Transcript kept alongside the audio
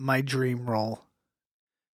my dream role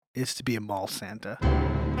is to be a mall Santa.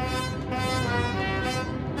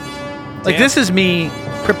 Like, this is me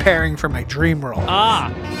preparing for my dream role.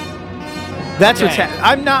 That's what's okay. happening.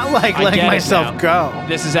 I'm not like I letting get it myself now. go.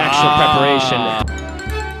 This is actual preparation.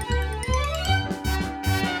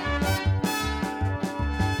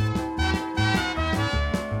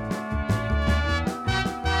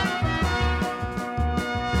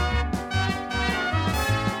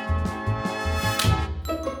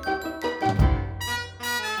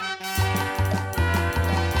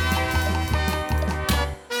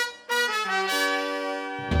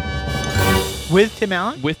 With Tim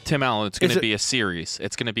Allen? With Tim Allen, it's going Is to it- be a series.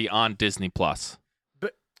 It's going to be on Disney Plus.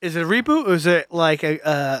 But is it a reboot or is it like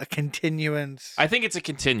a continuance? I think it's a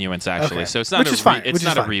continuance, actually. Okay. So it's not Which a is fine, it's which is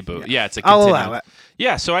not a fine. reboot. Yeah. Yeah, it's a I'll continuance. allow it.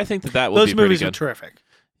 Yeah, so I think that will Those be pretty movies are good. terrific.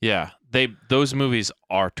 Yeah, those movies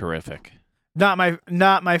are terrific. Not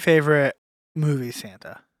my favorite movie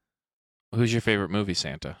Santa. Who's your favorite movie,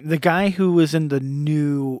 Santa? The guy who was in the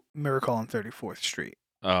new Miracle on 34th Street.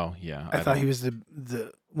 Oh, yeah. I thought he was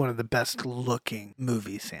the one of the best looking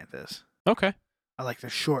movie Santas. Okay. I like the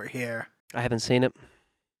short hair. I haven't seen it.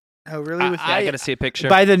 Oh, really? With I gotta see a picture.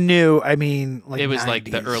 by the new, I mean like it was 90s.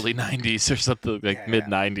 like the early 90s or something, like Yeah, mid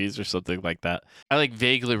 90s or something like that. I like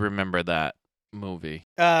vaguely remember that movie.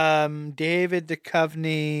 David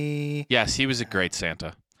Duchovny. Yes, he was a great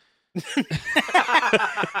Santa. Is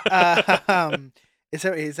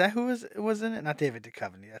that who was in it? Not David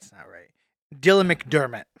Duchovny. That's not right. Dylan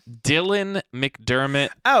McDermott. Dylan McDermott.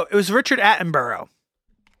 Oh, it was Richard Attenborough.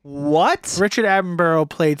 What? Richard Attenborough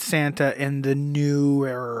played Santa in the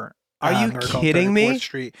newer. Are you Miracle on kidding me? 34th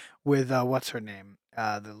Street with what's her name?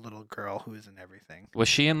 The little girl who is in everything. Was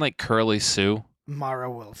she in like Curly Sue?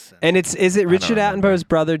 Mara Wilson. And is it Richard remember. Attenborough's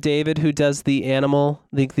brother David who does the animal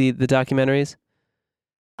the documentaries?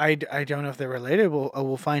 I don't know if they're related.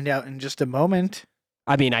 We'll find out in just a moment.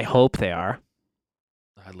 I mean, I hope they are.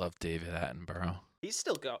 I love David Attenborough. He's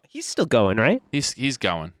still going, right? He's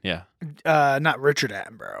going, yeah. Not Richard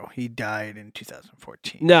Attenborough. He died in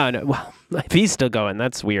 2014. No. Well, if he's still going,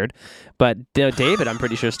 that's weird. But David, I'm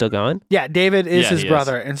pretty sure, is still going. Yeah, David is Yeah, his he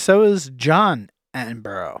brother, and so is John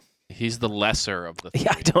Attenborough. He's the lesser of the three.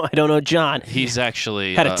 Yeah, I don't know. John He's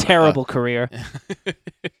actually had a terrible career.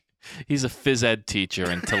 He's a phys ed teacher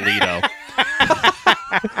in Toledo.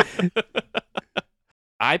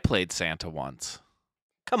 I played Santa once.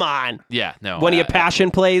 Come on, Yeah, no. one of your passion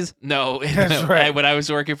plays. No, That's right. when I was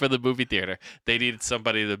working for the movie theater, they needed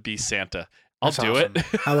somebody to be Santa. I'll That's do awesome. it.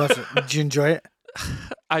 How was it? Did you enjoy it?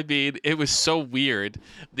 I mean, it was so weird.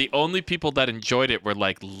 The only people that enjoyed it were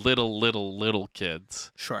like little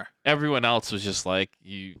kids. Sure. Everyone else was just like,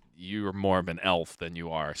 you are more of an elf than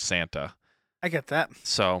you are Santa. I get that.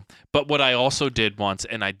 So, but what I also did once,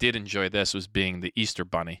 and I did enjoy this, was being the Easter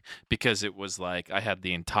Bunny, because it was like I had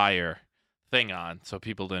the entire thing on, so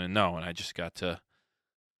people didn't know, and I just got to.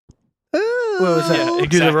 What was that? Yeah, You do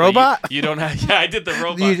exactly. the robot? You don't have. Yeah, I did the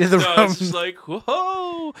robot. You did the so It's just like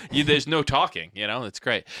whoa. There's no talking. It's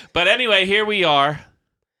great. But anyway, here we are.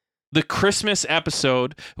 The Christmas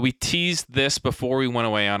episode. We teased this before we went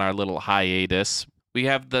away on our little hiatus. We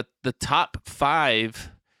have the top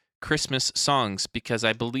 5 Christmas songs, because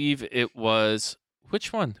I believe it was,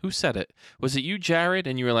 which one? Who said it? Was it you, Jared?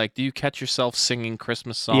 And you were like, do you catch yourself singing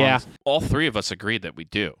Christmas songs? Yeah. All 3 of us agreed that we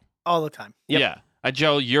do. All the time. Yep. Yeah.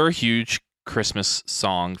 Joe, you're a huge Christmas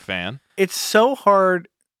song fan. It's so hard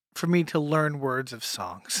for me to learn words of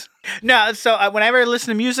songs. No, so whenever I listen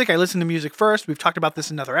to music, I listen to music first. We've talked about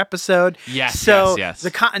this in another episode. Yes, So yes.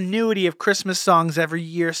 the continuity of Christmas songs every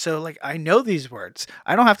year. So like I know these words.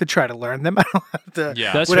 I don't have to try to learn them. I don't have to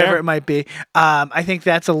Yeah. That's whatever fair. it might be. I think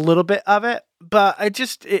that's a little bit of it, but I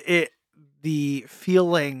just the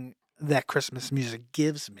feeling that Christmas music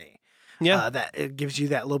gives me. Yeah, That it gives you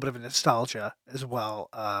that little bit of a nostalgia as well.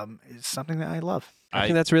 Is something that I love. I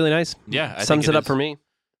think that's really nice. Yeah, I Sums think it up is. for me.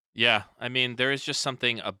 Yeah, I mean, there is just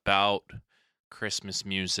something about Christmas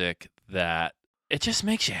music that it just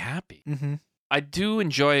makes you happy. Mm-hmm. I do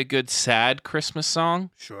enjoy a good sad Christmas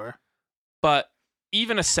song, Sure. but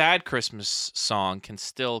even a sad Christmas song can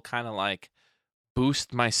still kind of like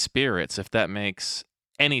boost my spirits, if that makes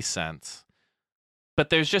any sense. But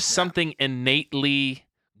there's just something innately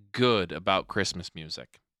good about Christmas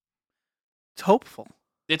music. It's hopeful.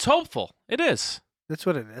 It's hopeful. It is. That's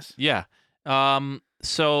what it is. Yeah.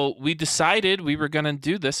 So we decided we were going to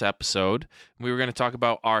do this episode. We were going to talk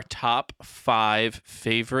about our top 5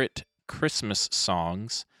 favorite Christmas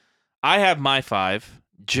songs. I have my 5.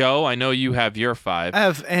 Joe, I know you have your 5. I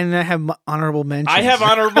have honorable mentions. I have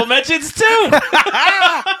honorable mentions too.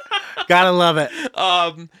 Gotta love it.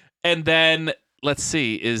 And then let's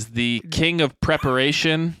see, is the king of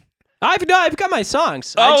preparation. I've got my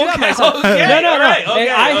songs. Oh, I do have my okay, songs. okay, No. all right, okay,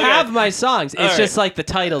 I okay. have my songs. It's All just like the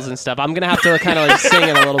titles and stuff. I'm gonna have to kind of like sing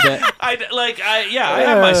it a little bit. I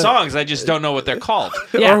have my songs. I just don't know what they're called.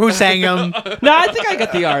 Yeah. Or who sang them. No, I think I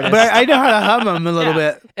got the artist. But I know how to hum them a little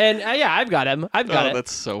Yeah. bit. And I've got him. I've got it.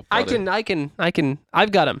 That's so I funny. can.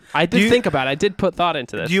 I've got him. I did Do you- think about it. I did put thought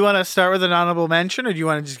into this. Do you want to start with an honorable mention, or do you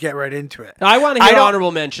want to just get right into it? I want to I hear don't-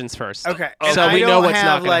 honorable mentions first. Okay. Oh, and so I we know don't what's not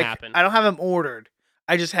have, gonna like, happen. I don't have them ordered.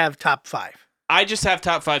 I just have top 5. I just have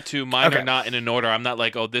top 5 too. Mine Okay. are not in an order. I'm not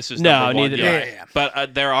like, oh, this is No, number 1. neither do I. Yeah.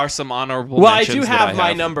 But there are some honorable Well, I mentions do that have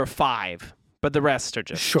my number 5, but the rest are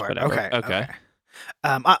just Sure. whatever. Okay. Okay.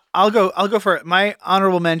 I'll go for it. My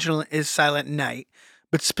honorable mention is Silent Night,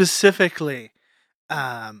 but specifically,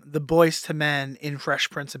 the Boys to Men in Fresh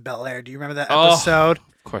Prince of Bel-Air. Do you remember that Oh. episode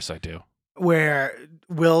Of course I do. where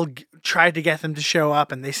Will tried to get them to show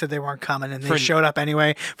up, and they said they weren't coming, and they For- showed up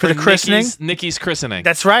anyway for the christening? Nikki's christening.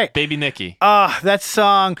 That's right. Baby Nikki. Oh, that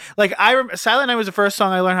song! Like Silent Night was the first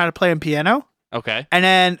song I learned how to play on piano. Okay. And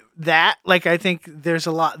then that, like, I think there's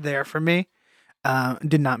a lot there for me.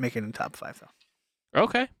 Did not make it in top 5 though.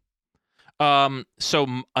 Okay. So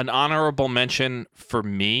an honorable mention for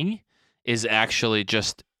me is actually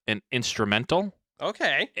just an instrumental,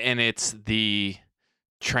 Okay. and it's the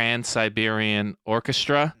Trans-Siberian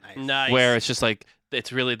Orchestra, Nice. where it's just like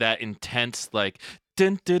it's really that intense, like.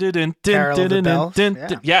 Dun, dun, dun, dun, Carol dun, of the dun, Bells? dun, Yeah.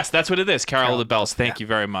 dun. Yes, that's what it is. Carol of the Bells. Thank yeah. you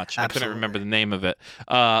very much. I couldn't Absolutely. remember the name of it.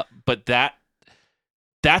 But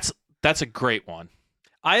that's a great one.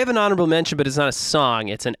 I have an honorable mention, but it's not a song.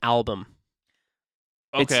 It's an album.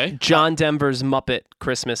 Okay. It's John Denver's Muppet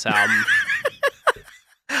Christmas album.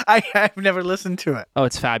 I've never listened to it. Oh,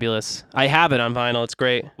 it's fabulous. I have it on vinyl. It's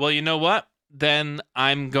great. Well, you know what? Then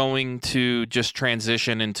I'm going to just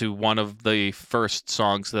transition into one of the first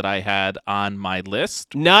songs that I had on my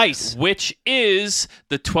list, Nice. which is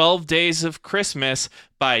The 12 Days of Christmas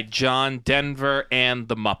by John Denver and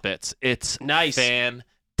the Muppets. It's Nice.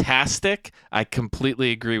 fantastic. I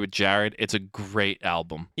completely agree with Jared. It's a great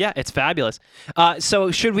album. Yeah, it's fabulous.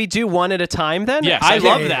 So should we do one at a time then? Yes, I think-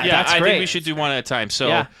 love that. Yeah, That's I great. think we should do one at a time. So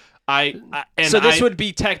Yeah. So this would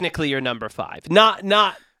be technically your number 5.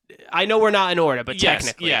 Not. I know we're not in order, but yes,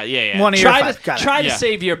 technically. yeah. One of your Try 5. Got it. to Yeah.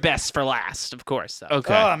 save your best for last, of course. Though.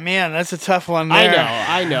 Okay. Oh man, that's a tough one. I There.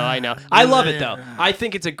 know. I love it though. I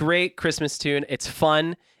think it's a great Christmas tune. It's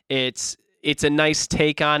fun. It's a nice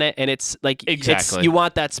take on it, and it's like Exactly. you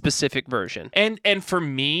want that specific version. And for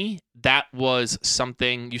me, that was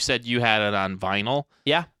something you said you had it on vinyl.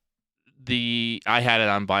 Yeah. I had it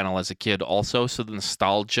on vinyl as a kid also, so the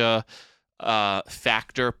nostalgia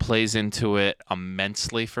factor plays into it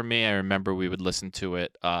immensely for me. I remember we would listen to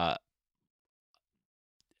it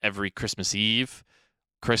every Christmas Eve,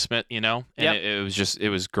 and Yep. it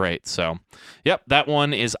was great. So, yep, that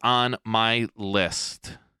one is on my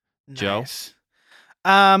list. Joe? Nice.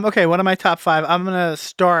 Okay, one of my top 5. I'm gonna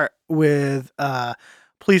start with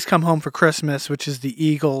 "Please Come Home for Christmas," which is the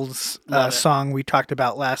Eagles Love it. song we talked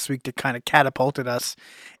about last week that kind of catapulted us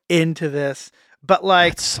into this. But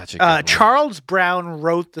like, That's such a good one. Charles Brown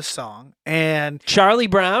wrote the song, and Charlie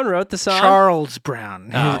Brown wrote the song. Charles Brown,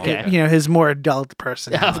 Oh, his- okay. his more adult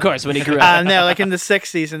person. Of course, when he grew up. No, like in the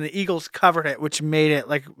 60s, and the Eagles covered it, which made it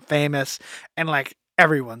like famous, and like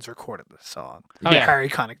everyone's recorded the song. Oh, yeah. Harry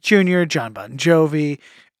Connick Jr., John Bon Jovi.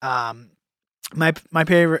 My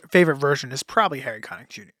favorite version is probably Harry Connick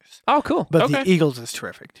Jr.'s, Oh, cool. but Okay. the Eagles is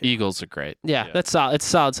terrific too. Eagles are great. Yeah, that's solid. It's a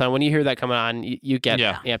solid song. When you hear that coming on, you get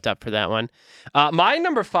Yeah. amped up for that one. My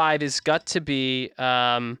number 5 is got to be,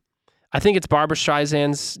 I think it's Barbra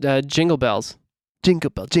Streisand's "Jingle Bells."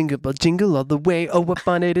 Jingle bell, jingle all the way. Oh, what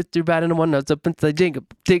fun it is to ride in a one notes up and say jingle,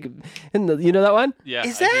 jingle. You know that one? Yeah.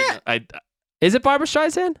 Is I do that- know. Is it Barbra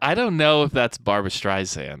Streisand? I don't know if that's Barbra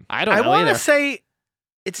Streisand. I don't I know want either. to say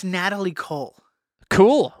it's Natalie Cole.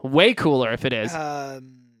 Cool. Way cooler if it is.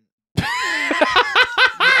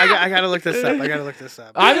 I gotta look this up. You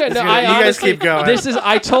You guys honestly- keep going.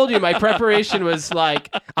 I told you my preparation was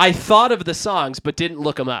like, I thought of the songs, but didn't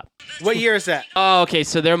look them up. What year is that? Oh, okay.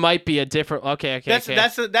 So there might be a different. Okay. That's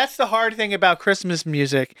the hard thing about Christmas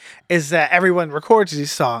music is that everyone records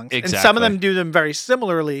these songs, and some Exactly. of them do them very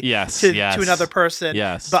similarly Yes. to yes. another person.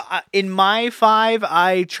 Yes. But in my 5,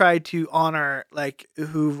 I tried to honor like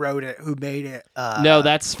who wrote it, who made it. No,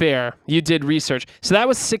 that's fair. You did research. So that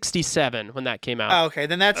was 67 when that came out. Oh, okay,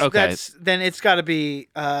 then then it's got to be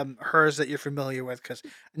hers that you're familiar with because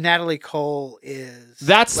Natalie Cole is.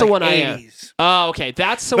 That's the like one I am. 80s. Oh, okay.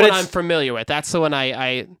 That's the But one it's- I'm familiar with. That's the one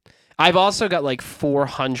I've also got like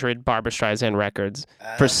 400 Barbra Streisand records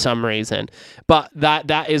for some reason. But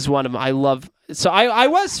that is one of them. I love So I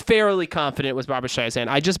was fairly confident it was Barbra Streisand.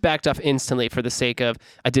 I just backed off instantly for the sake of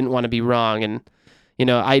I didn't want to be wrong, and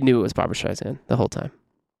I knew it was Barbra Streisand the whole time.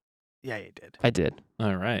 Yeah, you did. I did.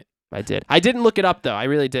 All right. I did. I didn't look it up though. I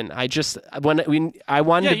really didn't. I just I wanted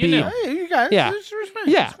to be. knew. Hey, you guys. Yeah. It's fine,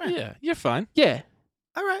 Yeah. it's fine. Yeah, you're fine. Yeah.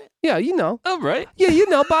 All right. Yeah. All right.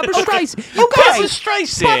 Yeah. Barbra Streisand. You Barbra guys.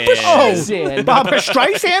 Streisand. Barbra Oh, Streisand. Barbra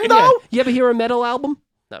Streisand, Yeah. though? You ever hear a metal album?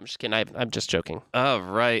 No, I'm just kidding. I'm just joking. All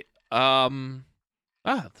right.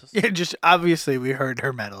 Yeah, just obviously we heard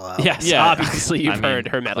her metal album. Yes. Yeah. Obviously, you've I mean, heard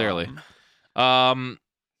her metal. clearly. album.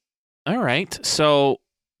 All right. So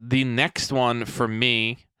the next one for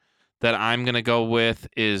me that I'm gonna go with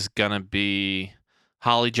is gonna be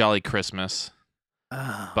 "Holly Jolly Christmas"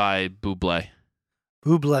 Oh, by Bublé.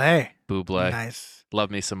 Bublé. Bublé. Nice. Love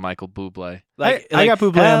me some Michael Bublé. I got Bublé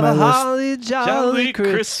on my have a list. holly jolly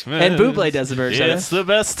Christmas. And Bublé does the version. It's the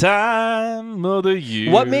best time of the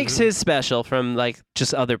year. What makes his special from like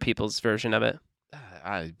just other people's version of it?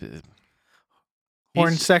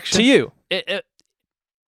 Horn he's- section. To you.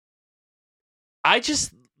 I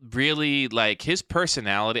just really like his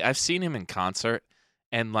personality. I've seen him in concert,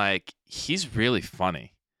 and like he's really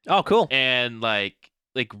funny, Oh, cool. and like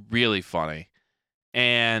really funny,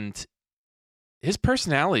 and his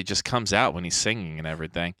personality just comes out when he's singing and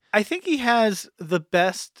everything. I think he has the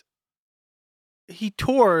best. He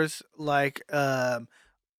tours like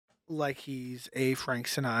he's a Frank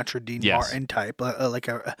Sinatra, Dean Yes. Martin type, like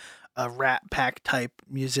a Rat Pack type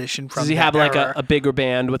musician. From Does he that have like era. a bigger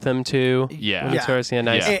band with him too? Yeah. When he Yeah. tours? Yeah,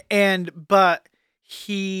 nice. Yeah. But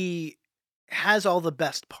he has all the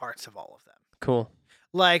best parts of all of them. Cool.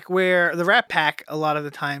 Like where the Rat Pack, a lot of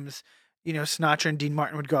the times, Sinatra and Dean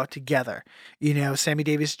Martin would go out together. Sammy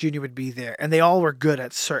Davis Jr. would be there, and they all were good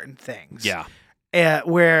at certain things. Yeah.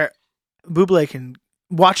 Where Bublé can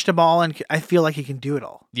watch them all, and I feel like he can do it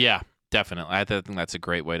all. Yeah, definitely. I think that's a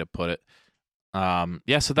great way to put it.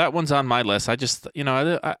 Yeah, so that one's on my list. I just,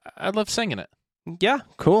 I love singing it. Yeah,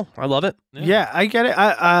 cool. I love it. Yeah, I get it.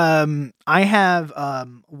 I have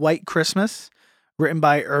White Christmas, written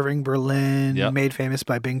by Irving Berlin, Yep. made famous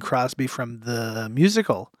by Bing Crosby from the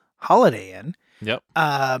musical Holiday Inn. Yep.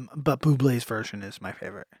 But Bublé's version is my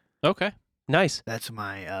favorite. Okay. Nice. That's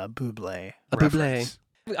my Bublé A Bublé. reference.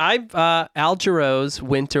 I've Al Jarreau's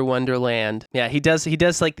Winter Wonderland. Yeah, he does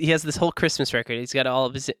like he has this whole Christmas record. He's got all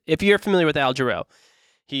of his. If you're familiar with Al Jarreau,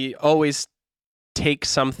 he always takes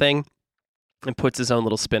something and puts his own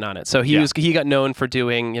little spin on it. So he got known for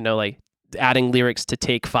doing, like adding lyrics to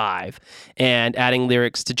Take 5 and adding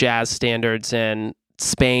lyrics to jazz standards and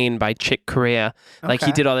Spain by Chick Corea. Like he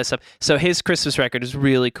Okay. did all this stuff. So his Christmas record is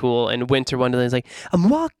really cool. And Winter Wonderland is like, I'm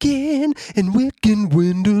walking in wicked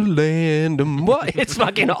Wonderland. It's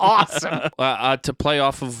fucking awesome. To play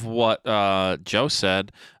off of what Joe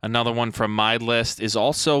said, another one from my list is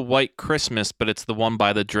also White Christmas, but it's the one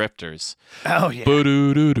by the Drifters. Oh yeah.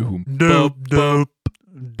 Ba-doo-doo-doo. Dope, dope,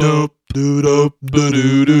 dope, dope,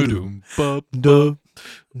 dope, dope,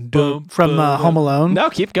 dope. From Home Alone. No,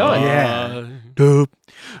 keep going. Yeah. Dope,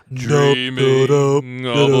 Dreaming dope,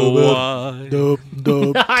 of a white dope,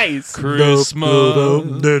 dope. Nice. Christmas,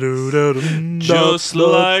 just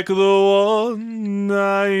like the one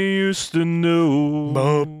I used to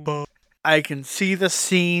know. I can see the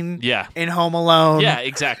scene Yeah. in Home Alone. Yeah,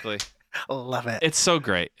 exactly. Love it. It's so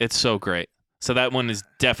great. It's so great. So that one is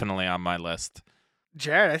definitely on my list.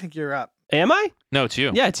 Jared, I think you're up. Am I? No, it's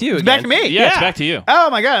you. Yeah, it's you. It's again. back to me. Yeah, it's back to you. Oh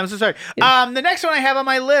my god, I'm so sorry. The next one I have on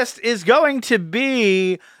my list is going to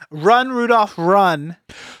be "Run Rudolph Run"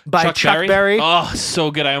 by Chuck Berry. Oh,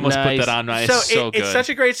 so good. I almost put Nice. that on. It's So so good. it's such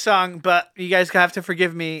a great song, but you guys have to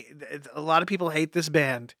forgive me. A lot of people hate this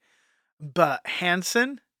band, but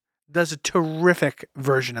Hanson does a terrific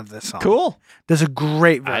version of this song. Cool. Does a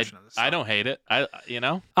great version of this song. I don't hate it.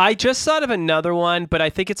 I just thought of another one, but I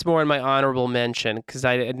think it's more in my honorable mention because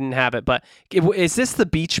I didn't have it. But is this the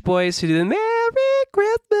Beach Boys who do the Merry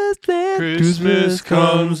Christmas? Then Christmas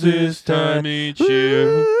comes this time each year.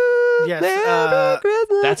 Ooh, Yes, Merry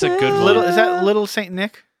Christmas That's a good then. one. Little is that Little Saint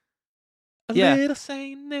Nick? Yeah. Little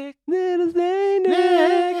Saint Nick. Little Saint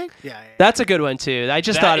Nick. Yeah. That's a good one too. I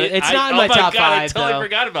just thought it's not in my top God, I five totally though.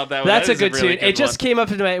 forgot about that one. That's That a is good really tune. It just one. came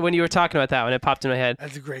up into my when you were talking about that one. It popped in my head.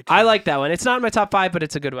 That's a great. I tune. like that one. It's not in my top 5, but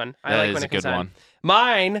it's a good one. I That like is when a it comes good on. one.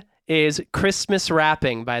 Mine is Christmas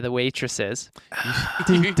Wrapping by the Waitresses. I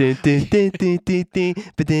don't know any of the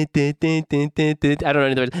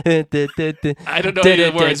words. I don't know any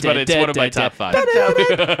of the words, but it's one of my top 5.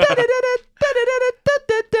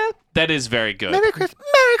 That is very good. Merry Christmas,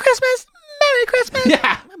 Merry Christmas, Merry Christmas.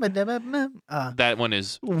 Yeah. That one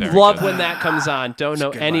is very Love good. when that comes on. Don't It's a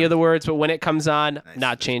know good any one. of the words, but when it comes on, Nice.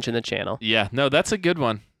 not changing the channel. Yeah, no, that's a good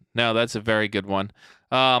one. No, that's a very good one.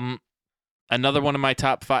 Another one of my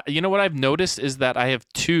top 5. You know what I've noticed is that I have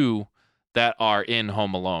 2 that are in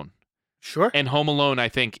Home Alone. Sure. And Home Alone, I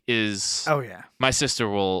think, is Oh yeah. my sister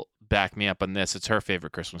will back me up on this. It's her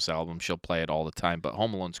favorite Christmas album. She'll play it all the time. But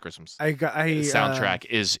Home Alone's Christmas soundtrack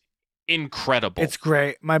is incredible. It's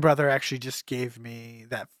great. My brother actually just gave me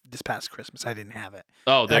that this past Christmas. I didn't have it.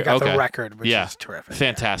 oh, I there, got okay. the record, which Yeah. is terrific.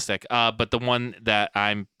 Fantastic. But the one that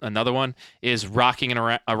another one is Rocking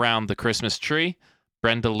Around the Christmas Tree.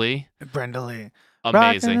 Brenda Lee. Yeah. Brenda Lee.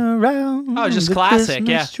 Amazing. Rockin' around Oh, just the classic.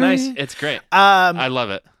 Yeah, Christmas nice. tree. It's great. Um, I love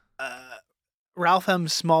it. Ralph M.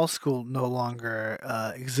 Small School no longer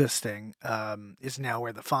existing. Is now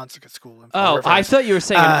where the Fonseca School in Fall Oh, River I is. thought you were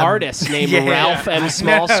saying an Um, artist named yeah. Ralph M.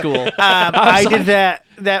 Small No. School. I was did like-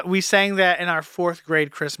 that we sang that in our 4th grade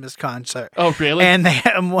Christmas concert. Oh, really? And they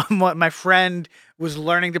my friend was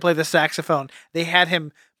learning to play the saxophone. They had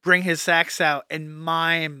him bring his sax out and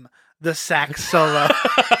mime the sax solo.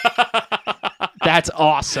 That's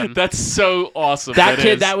awesome. That's so awesome. That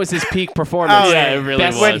kid, is. that was his peak performance. Oh, yeah, it really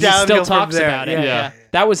Best- was. Went He downhill still from talks there. about it. Yeah. Yeah.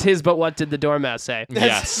 That was his, but what did the doormat say?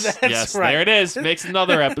 Yes, That's yes. right. There it is. Makes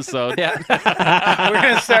another episode. Yeah. We're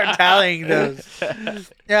gonna start tallying those.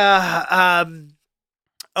 Yeah.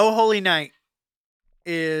 Oh Holy Night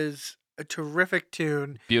is a terrific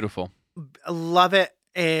tune. Beautiful. I love it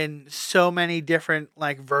in so many different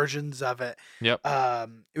versions of it. Yep.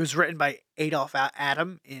 It was written by Adolph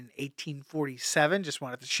Adam in 1847. Just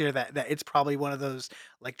wanted to share that it's probably one of those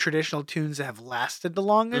traditional tunes that have lasted the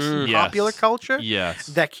longest in Yes. popular culture Yes.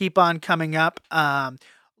 that keep on coming up.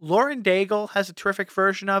 Lauren Daigle has a terrific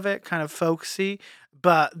version of it, kind of folksy,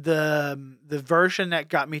 but the version that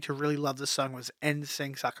got me to really love the song was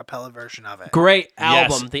NSYNC's a cappella version of it. Great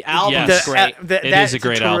Yes. album. The album's Yes. great. It is a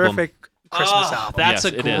great album. terrific Christmas Oh, album. That's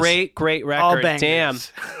Yes, a it is. great All record. bangers. Damn.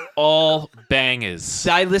 All bangers.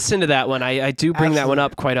 I listen to that one. I do bring that one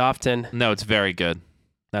up quite often. No, it's very good.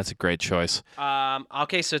 That's a great choice.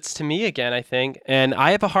 Okay, so it's to me again, I think, and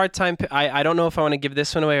I have a hard time. I don't know if I want to give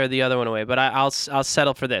this one away or the other one away, but I'll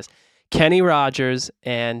settle for this. Kenny Rogers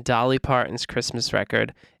and Dolly Parton's Christmas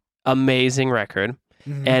record, amazing record,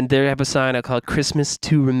 Mhm. and they have a song called "Christmas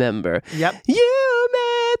to Remember." Yep. You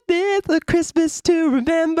made this a Christmas to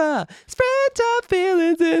remember. Springtime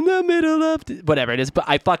feelings in the middle of whatever it is. But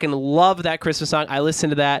I fucking love that Christmas song. I listen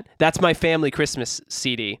to that. That's my family Christmas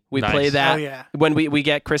CD. We Nice. play that Oh yeah. when we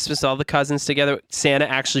get Christmas, all the cousins together. Santa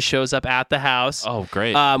actually shows up at the house. Oh,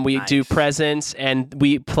 great. We do Nice. presents and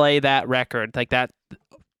we play that record like that.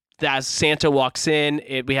 As Santa walks in,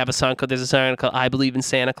 we have a song called "I Believe in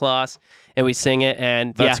Santa Claus," and we sing it.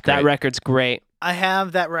 And That's that great. record's great. I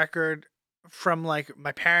have that record from my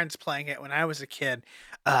parents playing it when I was a kid.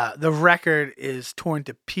 The record is torn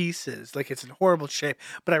to pieces, it's in horrible shape.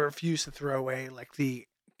 But I refuse to throw away the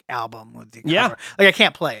album with the Yeah. cover. I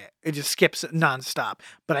can't play it; it just skips it nonstop.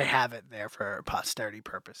 But I have it there for posterity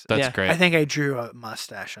purposes. That's yeah. great. I think I drew a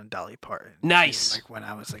mustache on Dolly Parton. Nice. When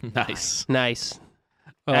I was Nice. Nice.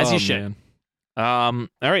 As you should. Man.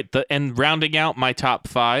 All right. And rounding out my top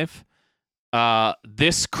 5,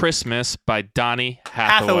 "This Christmas" by Donny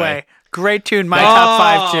Hathaway. Great tune. My Oh, top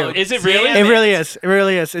 5 too. Is it really? It really is. It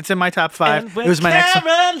really is. It's in my top 5. It was my next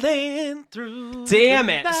one. Damn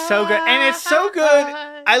it. So good. And it's so good.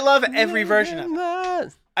 I love every version of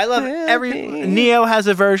it. I love every. Neo has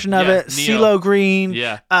a version of Yeah, it. Neo. CeeLo Green.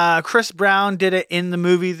 Yeah. Chris Brown did it in the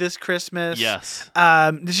movie This Christmas. Yes.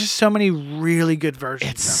 There's just so many really good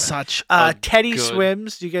versions It's of it. such Teddy good-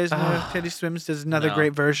 Swims. Do you guys know Teddy Swims does another No.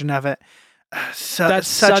 great version of it? That's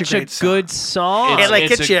such a great good song. It, like,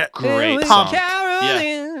 it's gets a you great pumped. song.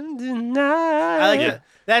 I like Yeah.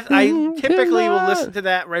 it. I typically will listen to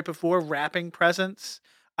that right before wrapping presents.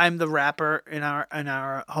 I'm the rapper in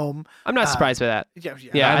our home. I'm not surprised by that. Yeah,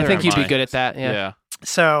 Yeah, I Neither think am you'd be I. good at that. Yeah. Yeah.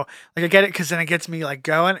 So I get it because then it gets me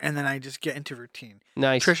going, and then I just get into routine.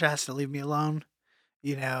 Nice. Trisha has to leave me alone.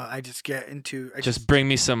 I just get into Just bring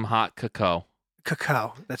me some hot cacao.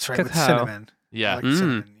 cacao. That's right, with Cacao. cinnamon. I Yeah. like Mm.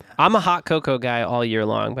 cinnamon. Yeah. I'm a hot cocoa guy all year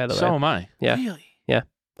long, by the So way. am I. Yeah. Really?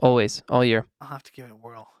 Always, all year. I'll have to give it a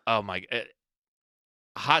whirl. Oh my.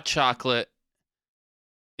 Hot chocolate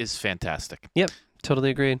is fantastic. Totally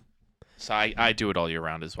agreed. So I do it all year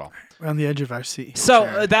round as well. We're on the edge of our seat. So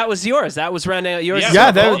Sure. that was yours. That was rounding out yours. Yeah, as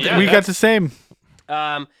yeah, well. that- we got that's- the same.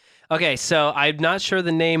 Okay, so I'm not sure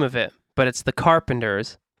the name of it, but it's the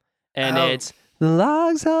Carpenters, and Oh. it's "The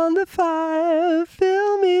logs on the fire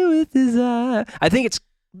fill me with desire." I think it's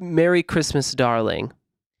 "Merry Christmas, Darling,"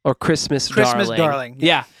 or "Christmas, Christmas Darling." Darling,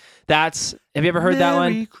 Yeah. Have you ever heard that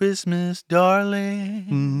one? Merry Christmas,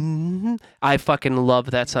 darling. I fucking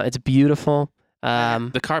love that song. It's beautiful.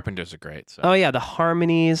 The Carpenters are great. So. Oh yeah, the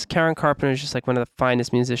harmonies. Karen Carpenter is just like one of the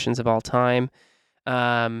finest musicians of all time.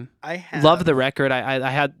 I have Love the record. I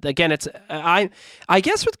had again. It's I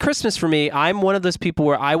guess with Christmas for me, I'm one of those people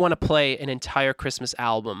where I want to play an entire Christmas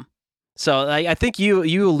album. So I think you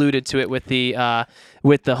alluded to it with the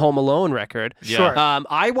Home Alone record. Yeah. Sure.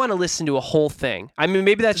 I want to listen to a whole thing. I mean,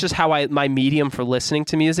 maybe that's just how my medium for listening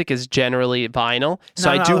to music is generally vinyl.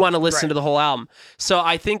 So I do want to listen to the whole album. So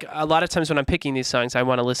I think a lot of times when I'm picking these songs, I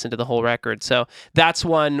want to listen to the whole record. So that's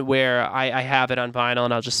one where I have it on vinyl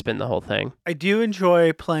and I'll just spin the whole thing. I do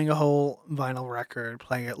enjoy playing a whole vinyl record,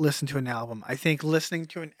 listen to an album. I think listening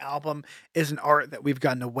to an album is an art that we've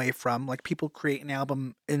gotten away from. Like people create an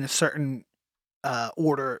album in a certain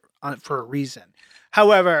order for a reason.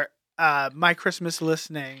 However, my Christmas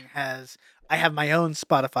listening I have my own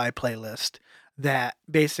Spotify playlist that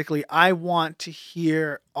basically I want to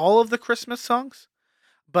hear all of the Christmas songs,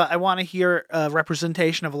 but I want to hear a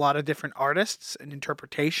representation of a lot of different artists and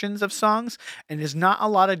interpretations of songs. And there's not a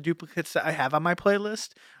lot of duplicates that I have on my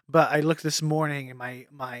playlist. But I looked this morning and my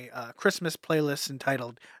Christmas playlist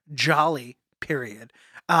entitled Jolly Period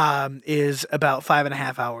is about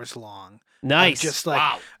 5.5 hours long. Nice. Just like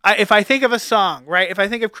Wow. if I think of a song, right? If I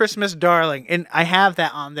think of Christmas Darling, and I have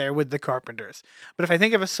that on there with the Carpenters. But if I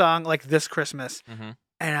think of a song like This Christmas, Mhm.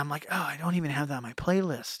 and I'm like, oh, I don't even have that on my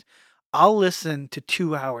playlist, I'll listen to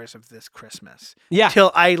 2 hours of This Christmas Yeah.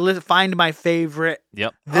 till I find my favorite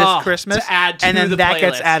Yep. This Oh, Christmas, to add to and then the that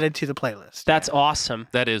gets playlist. added to the playlist. That's awesome.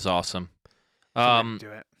 That is awesome. So we're gonna do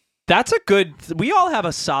it. That's a good. We all have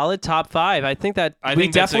a solid top 5. I think that I we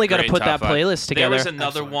think that's a definitely got to great put top that 5. playlist There together. was another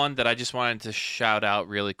Absolutely. one that I just wanted to shout out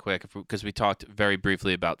really quick because we talked very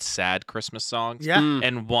briefly about sad Christmas songs. Yeah. Mm.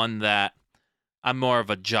 And one that I'm more of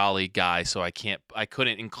a jolly guy, so I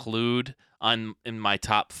couldn't include in my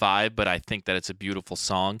top 5, but I think that it's a beautiful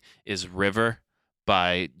song, is River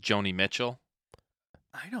by Joni Mitchell.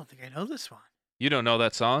 I don't think I know this one. You don't know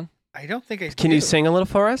that song? I don't think I Can do. you sing a little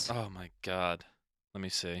for us? Oh my God. Let me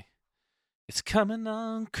see. It's coming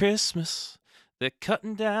on Christmas. They're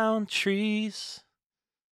cutting down trees.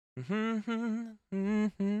 It's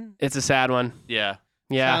a sad one. Yeah.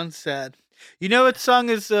 Yeah. Sounds sad. You know what song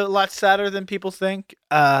is a lot sadder than people think?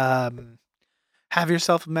 Have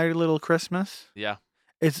Yourself a Merry Little Christmas. Yeah.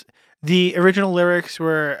 It's the original lyrics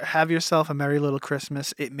were "Have yourself a merry little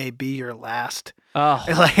Christmas. It may be your last." Oh,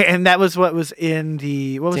 And that was what was in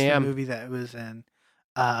the Damn. the movie that it was in?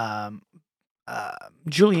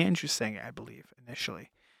 Julie Andrews sang it, I believe, initially.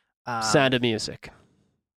 Sound of Music.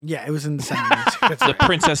 Yeah, it was in the Sound of Music. That's The right.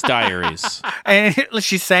 Princess Diaries. And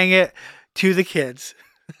she sang it to the kids.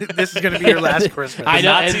 This is going to be your last Christmas. I The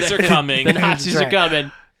know, Nazis and are coming. The Nazis That's are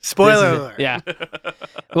coming. Spoiler This is it. alert. Yeah.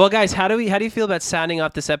 Well, guys, how do you feel about sounding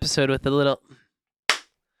off this episode with a little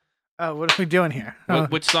Oh, what are we doing here? Oh.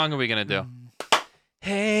 Which song are we going to do?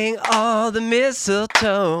 hang all the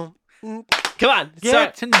mistletoe? Come on.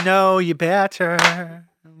 Get to know you better.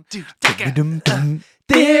 Dum-dum-dum.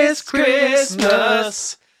 This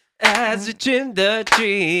Christmas as we trim the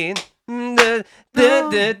tree.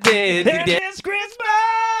 This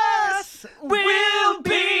Christmas will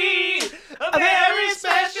be a very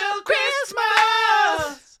special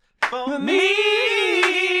Christmas for me.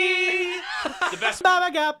 The best.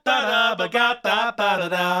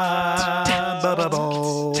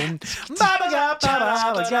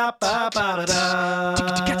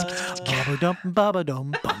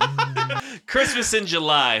 Christmas in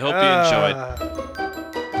July. Hope you enjoyed.